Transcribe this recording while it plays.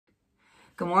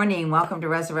Good morning. Welcome to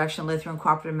Resurrection Lutheran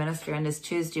Cooperative Ministry on this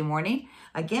Tuesday morning.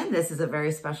 Again, this is a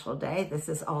very special day. This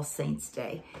is All Saints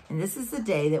Day. And this is the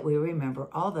day that we remember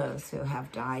all those who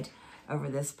have died over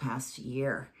this past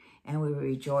year. And we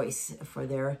rejoice for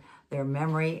their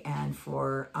memory and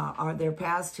for their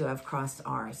paths to have crossed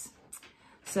ours.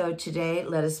 So today,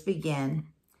 let us begin.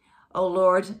 O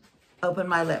Lord, open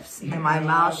my lips, and my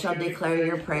mouth shall declare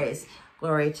your praise.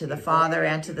 Glory to the Father,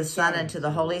 and to the Son, and to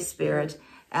the Holy Spirit,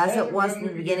 as it was in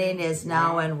the beginning, is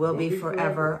now, and will be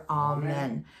forever.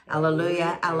 Amen.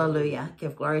 Alleluia, alleluia.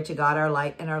 Give glory to God, our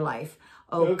light and our life.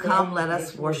 Oh, come, let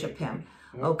us worship him.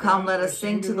 Oh, come, let us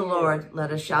sing to the Lord.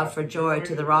 Let us shout for joy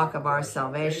to the rock of our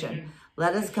salvation.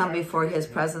 Let us come before his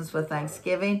presence with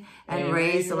thanksgiving and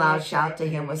raise a loud shout to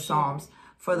him with psalms.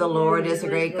 For the Lord is a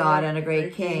great God and a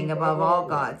great King above all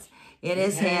gods. In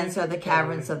his hands are the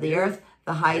caverns of the earth.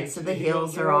 The heights of the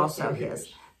hills are also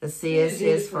his. The sea is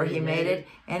his, for he made it,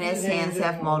 and his hands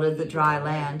have molded the dry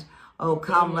land. Oh,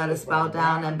 come, let us bow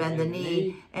down and bend the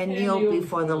knee and kneel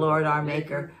before the Lord our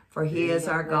Maker, for he is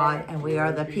our God, and we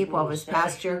are the people of his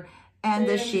pasture and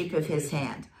the sheep of his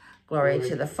hand. Glory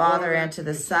to the Father, and to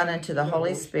the Son, and to the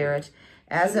Holy Spirit,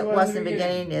 as it was in the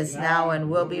beginning, is now, and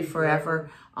will be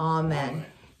forever. Amen.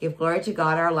 Give glory to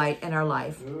God, our light and our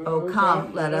life. Oh,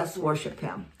 come, let us worship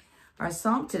him. Our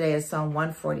psalm today is Psalm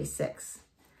 146.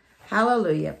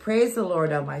 Hallelujah. Praise the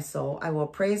Lord, O my soul. I will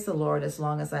praise the Lord as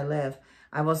long as I live.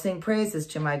 I will sing praises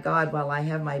to my God while I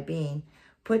have my being.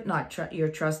 Put not your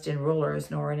trust in rulers,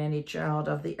 nor in any child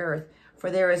of the earth, for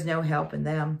there is no help in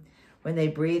them. When they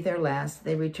breathe their last,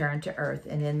 they return to earth,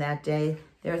 and in that day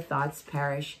their thoughts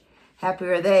perish. Happy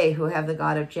are they who have the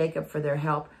God of Jacob for their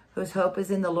help, whose hope is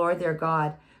in the Lord their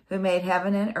God, who made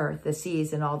heaven and earth, the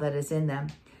seas and all that is in them,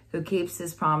 who keeps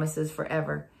his promises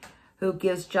forever, who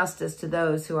gives justice to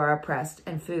those who are oppressed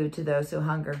and food to those who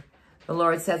hunger. The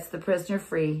Lord sets the prisoner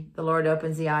free. The Lord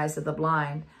opens the eyes of the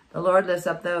blind. The Lord lifts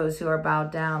up those who are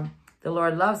bowed down. The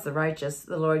Lord loves the righteous.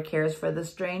 The Lord cares for the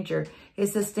stranger. He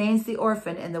sustains the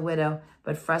orphan and the widow,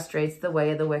 but frustrates the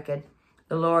way of the wicked.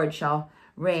 The Lord shall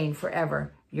reign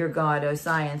forever. Your God, O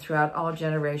Zion, throughout all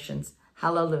generations.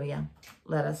 Hallelujah.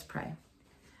 Let us pray.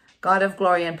 God of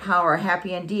glory and power,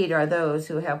 happy indeed are those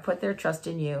who have put their trust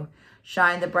in you.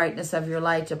 Shine the brightness of your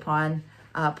light upon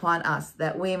us,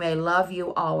 that we may love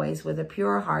you always with a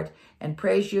pure heart and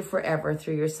praise you forever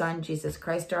through your Son, Jesus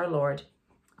Christ our Lord.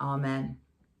 Amen.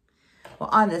 Well,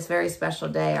 on this very special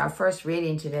day, our first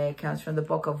reading today comes from the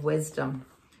book of Wisdom,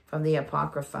 from the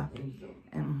Apocrypha,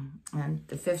 and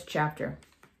the 5th chapter.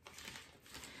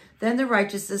 Then the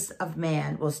righteousness of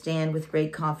man will stand with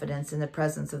great confidence in the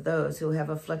presence of those who have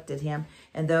afflicted him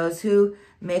and those who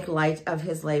make light of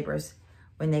his labors.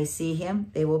 When they see him,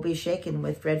 they will be shaken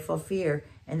with dreadful fear,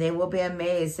 and they will be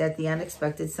amazed at the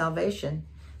unexpected salvation.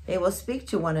 They will speak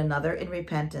to one another in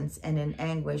repentance, and in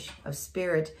anguish of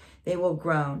spirit they will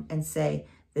groan and say,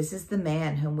 "This is the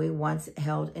man whom we once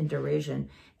held in derision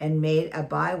and made a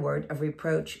byword of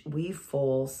reproach, we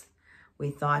fools. We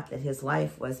thought that his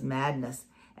life was madness,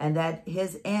 and that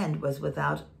his end was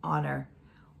without honor.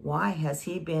 Why has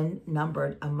he been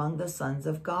numbered among the sons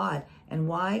of God? And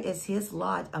why is his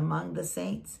lot among the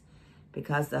saints?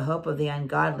 Because the hope of the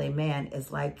ungodly man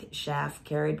is like chaff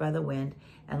carried by the wind,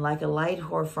 and like a light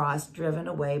hoarfrost driven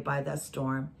away by the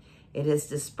storm. It is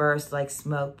dispersed like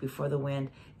smoke before the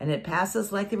wind, and it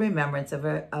passes like the remembrance of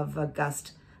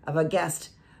a guest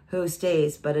who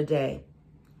stays but a day.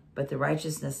 But the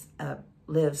righteousness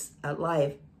live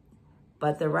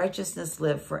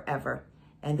forever,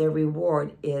 and their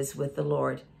reward is with the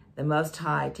Lord. The Most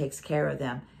High takes care of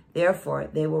them. Therefore,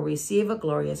 they will receive a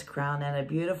glorious crown and a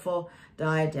beautiful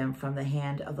diadem from the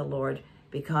hand of the Lord,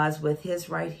 because with his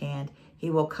right hand he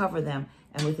will cover them,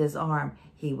 and with his arm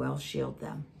he will shield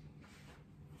them.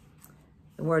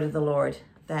 The word of the Lord.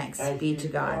 Thanks be to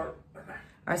God.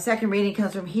 Our second reading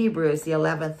comes from Hebrews, the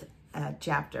 11th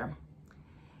chapter.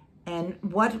 And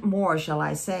what more shall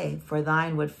I say? For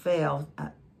thine would fail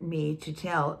me to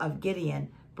tell of Gideon,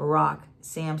 Barak,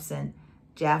 Samson,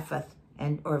 Japheth,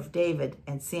 or of David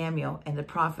and Samuel and the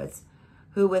prophets,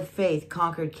 who with faith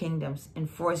conquered kingdoms,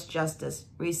 enforced justice,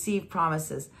 received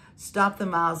promises, stopped the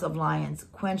mouths of lions,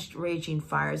 quenched raging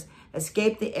fires,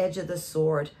 escaped the edge of the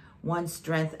sword, won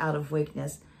strength out of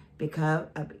weakness,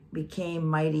 became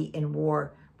mighty in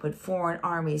war, put foreign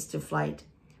armies to flight.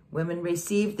 Women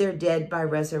received their dead by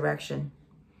resurrection.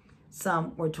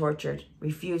 Some were tortured,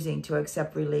 refusing to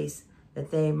accept release, that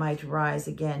they might rise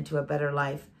again to a better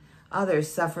life.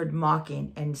 Others suffered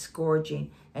mocking and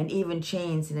scourging, and even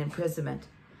chains and imprisonment.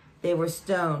 They were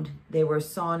stoned, they were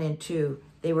sawn in two,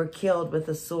 they were killed with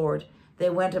the sword. They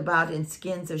went about in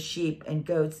skins of sheep and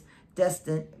goats,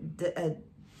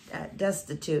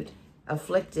 destitute,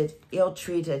 afflicted,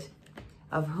 ill-treated,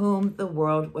 of whom the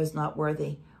world was not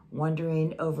worthy,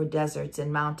 wandering over deserts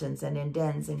and mountains and in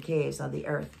dens and caves on the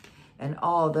earth. And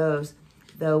all those,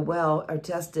 though well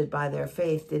attested by their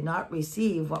faith, did not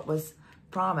receive what was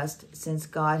promised, since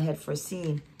God had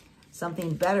foreseen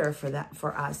something better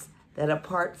for us, that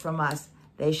apart from us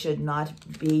they should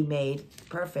not be made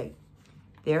perfect.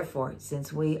 Therefore,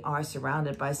 since we are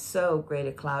surrounded by so great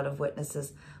a cloud of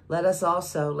witnesses, let us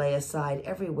also lay aside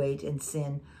every weight and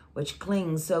sin which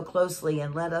clings so closely,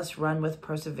 and let us run with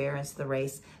perseverance the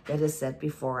race that is set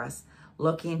before us,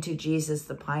 looking to Jesus,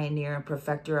 the pioneer and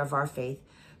perfecter of our faith,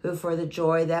 who for the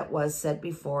joy that was set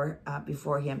before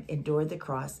him endured the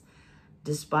cross,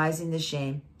 despising the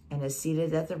shame, and is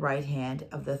seated at the right hand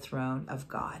of the throne of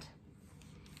God.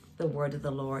 The word of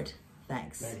the Lord.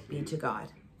 Thanks be to God.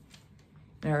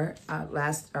 Our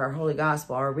Holy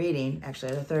Gospel, our reading,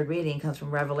 actually the third reading, comes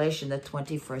from Revelation, the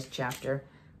 21st chapter.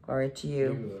 Glory to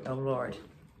you, O Lord.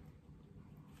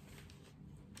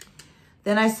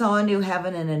 Then I saw a new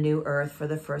heaven and a new earth, for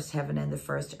the first heaven and the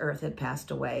first earth had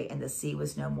passed away, and the sea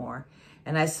was no more.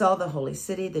 And I saw the holy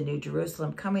city, the new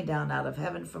Jerusalem, coming down out of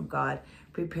heaven from God,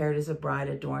 prepared as a bride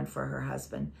adorned for her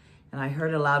husband. And I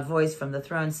heard a loud voice from the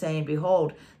throne saying,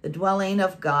 Behold, the dwelling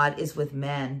of God is with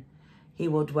men. He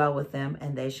will dwell with them,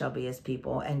 and they shall be his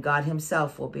people, and God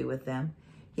himself will be with them.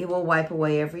 He will wipe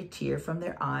away every tear from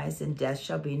their eyes, and death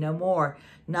shall be no more.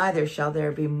 Neither shall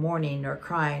there be mourning, nor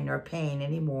crying, nor pain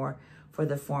any more, for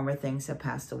the former things have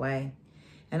passed away.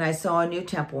 And I saw a new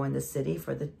temple in the city,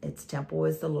 for its temple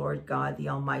is the Lord God, the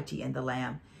Almighty, and the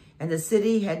Lamb. And the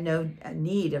city had no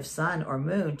need of sun or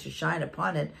moon to shine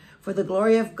upon it, for the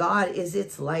glory of God is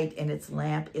its light, and its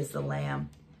lamp is the Lamb.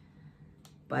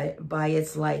 By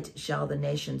its light shall the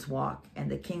nations walk,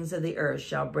 and the kings of the earth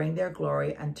shall bring their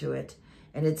glory unto it.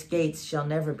 And its gates shall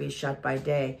never be shut by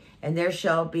day, and there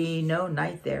shall be no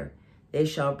night there. They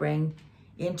shall bring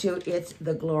into it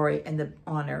the glory and the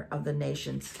honor of the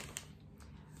nations.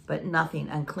 But nothing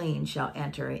unclean shall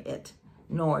enter it,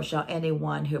 nor shall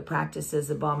anyone who practices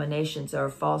abominations or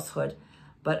falsehood,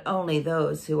 but only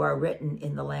those who are written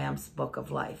in the Lamb's book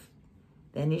of life.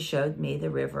 Then he showed me the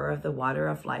river of the water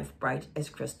of life, bright as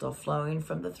crystal, flowing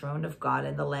from the throne of God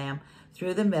and the Lamb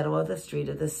through the middle of the street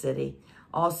of the city.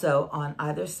 Also on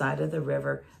either side of the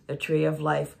river, the tree of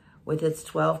life, with its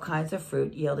 12 kinds of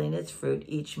fruit, yielding its fruit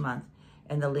each month.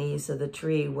 And the leaves of the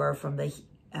tree were from the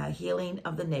healing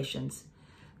of the nations.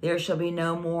 There shall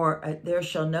no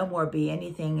more be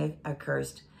anything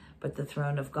accursed, but the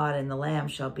throne of God and the Lamb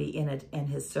shall be in it, and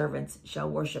his servants shall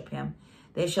worship him.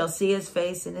 They shall see his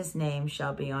face, and his name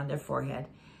shall be on their forehead,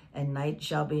 and night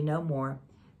shall be no more.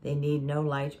 They need no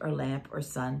light or lamp or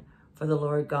sun, for the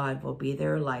Lord God will be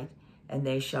their light, and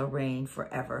they shall reign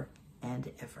forever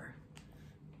and ever.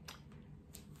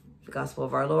 The gospel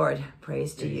of our Lord.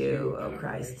 Praise to you, O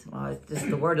Christ. Well, it's just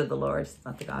the word of the Lord. It's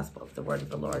not the gospel, it's the word of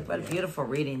the Lord. What a beautiful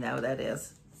reading, though, that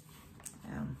is.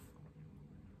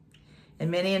 In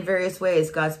many and various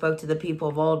ways, God spoke to the people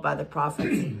of old by the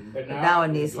prophets. But now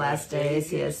in these last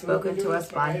days, he has spoken to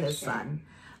us by his Son.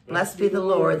 Blessed be the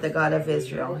Lord, the God of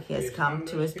Israel. He has come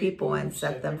to his people and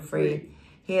set them free.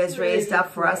 He has raised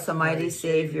up for us a mighty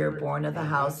Savior, born of the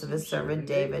house of his servant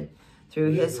David.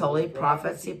 Through his holy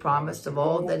prophets, he promised of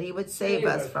old that he would save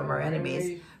us from our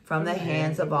enemies, from the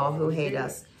hands of all who hate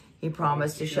us. He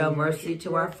promised to show mercy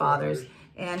to our fathers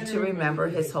and to remember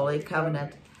his holy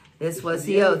covenant. This was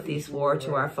the oath he swore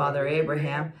to our father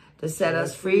Abraham, to set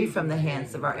us free from the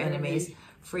hands of our enemies,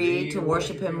 free to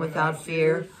worship him without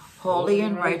fear, holy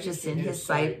and righteous in his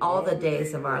sight all the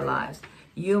days of our lives.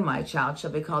 You, my child, shall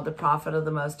be called the prophet of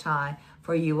the Most High,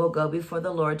 for you will go before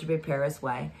the Lord to prepare his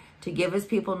way, to give his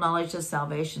people knowledge of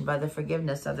salvation by the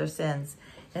forgiveness of their sins.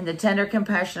 And the tender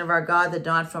compassion of our God, the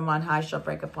dawn from on high, shall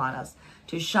break upon us,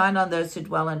 to shine on those who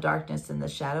dwell in darkness and the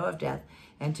shadow of death,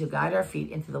 and to guide our feet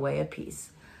into the way of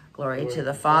peace. Glory to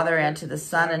the Father, and to the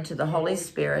Son, and to the Holy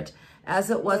Spirit,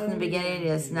 as it was in the beginning,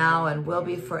 is now, and will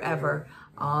be forever.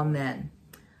 Amen.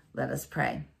 Let us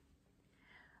pray.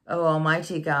 O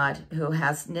Almighty God, who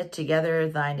hast knit together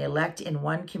thine elect in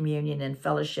one communion and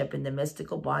fellowship in the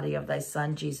mystical body of thy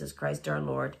Son, Jesus Christ our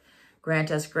Lord, grant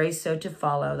us grace so to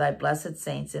follow thy blessed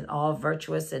saints in all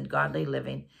virtuous and godly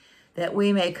living, that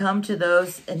we may come to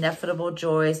those ineffable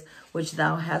joys which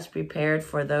thou hast prepared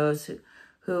for those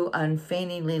who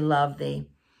unfeigningly love thee.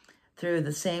 Through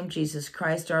the same Jesus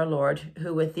Christ our Lord,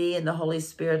 who with thee and the Holy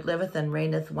Spirit liveth and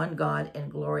reigneth one God in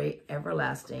glory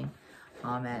everlasting.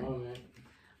 Amen. Amen.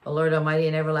 O Lord, almighty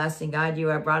and everlasting God, you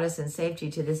have brought us in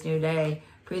safety to this new day.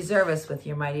 Preserve us with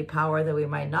your mighty power, that we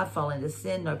might not fall into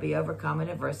sin nor be overcome in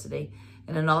adversity.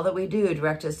 And in all that we do,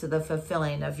 direct us to the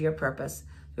fulfilling of your purpose.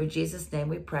 Through Jesus' name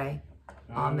we pray.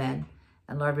 Amen.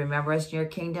 And Lord, remember us in your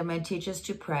kingdom and teach us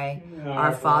to pray.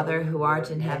 Our Father, who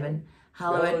art in heaven,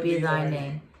 hallowed be thy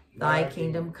name. Thy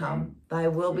kingdom come, thy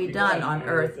will be done on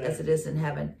earth as it is in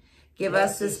heaven. Give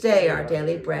us this day our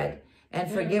daily bread, and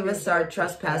forgive us our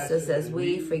trespasses as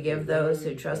we forgive those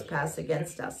who trespass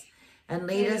against us. And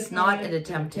lead us not into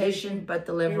temptation, but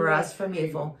deliver us from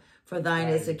evil. For thine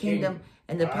is the kingdom,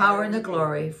 and the power, and the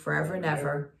glory, forever and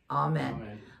ever.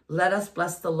 Amen. Let us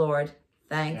bless the Lord.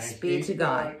 Thanks be to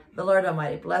God. The Lord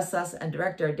Almighty bless us and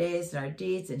direct our days and our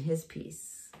deeds in his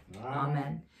peace.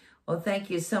 Amen. Well, thank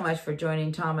you so much for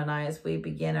joining Tom and I as we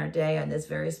begin our day on this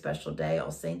very special day,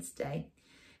 All Saints' Day.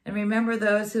 And remember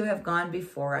those who have gone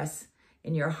before us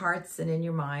in your hearts and in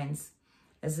your minds,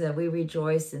 as we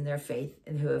rejoice in their faith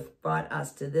and who have brought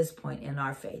us to this point in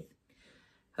our faith.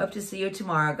 Hope to see you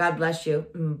tomorrow. God bless you.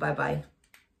 Bye-bye.